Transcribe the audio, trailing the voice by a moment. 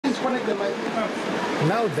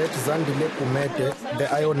Now that Zandile Gumede, the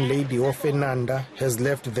Iron Lady of Enanda, has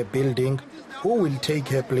left the building, who will take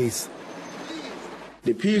her place?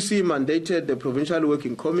 The PEC mandated the Provincial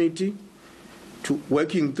Working Committee to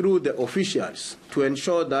working through the officials to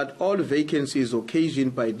ensure that all vacancies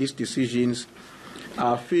occasioned by these decisions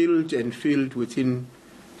are filled within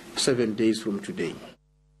 7 days from today.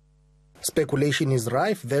 Speculation is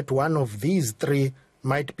rife that one of these three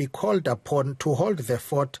might be called upon to hold the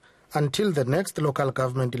fort until the next local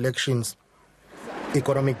government elections.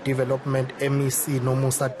 Economic Development MEC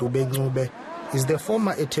Nomusa Dube is the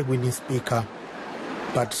former eThekwini speaker,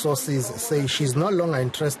 but sources say she's no longer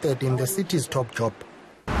interested in the city's top job.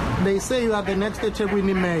 They say you are the next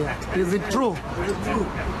eThekwini mayor. Is it true?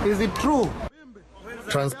 Is it true?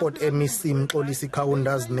 Transport MEC Mxolisi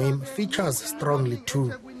Kaunda's name features strongly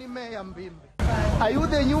too. Are you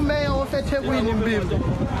the new mayor of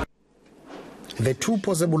eThekwini? The two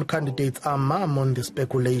possible candidates are mum on the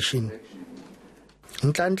speculation.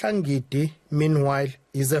 Nhlanhla Ngidi, meanwhile,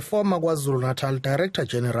 is a former Kwa-Zulu Natal Director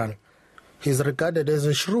General. He is regarded as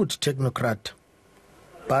a shrewd technocrat.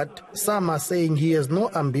 But some are saying he has no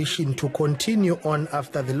ambition to continue on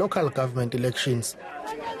after the local government elections.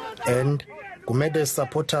 And Gumede's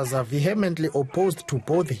supporters are vehemently opposed to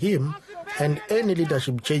both him and any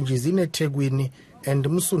leadership changes in eThekwini and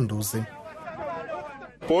Msunduzi.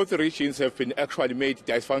 Both regions have been actually made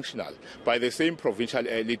dysfunctional by the same provincial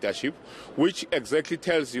leadership, which exactly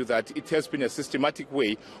tells you that it has been a systematic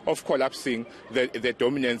way of collapsing the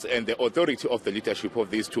dominance and the authority of the leadership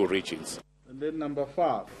of these two regions. And then number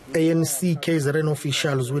 5. ANC KZN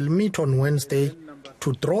officials will meet on Wednesday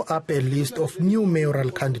to draw up a list of new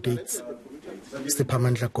mayoral candidates.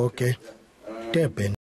 Siphamandla Goke, Durban.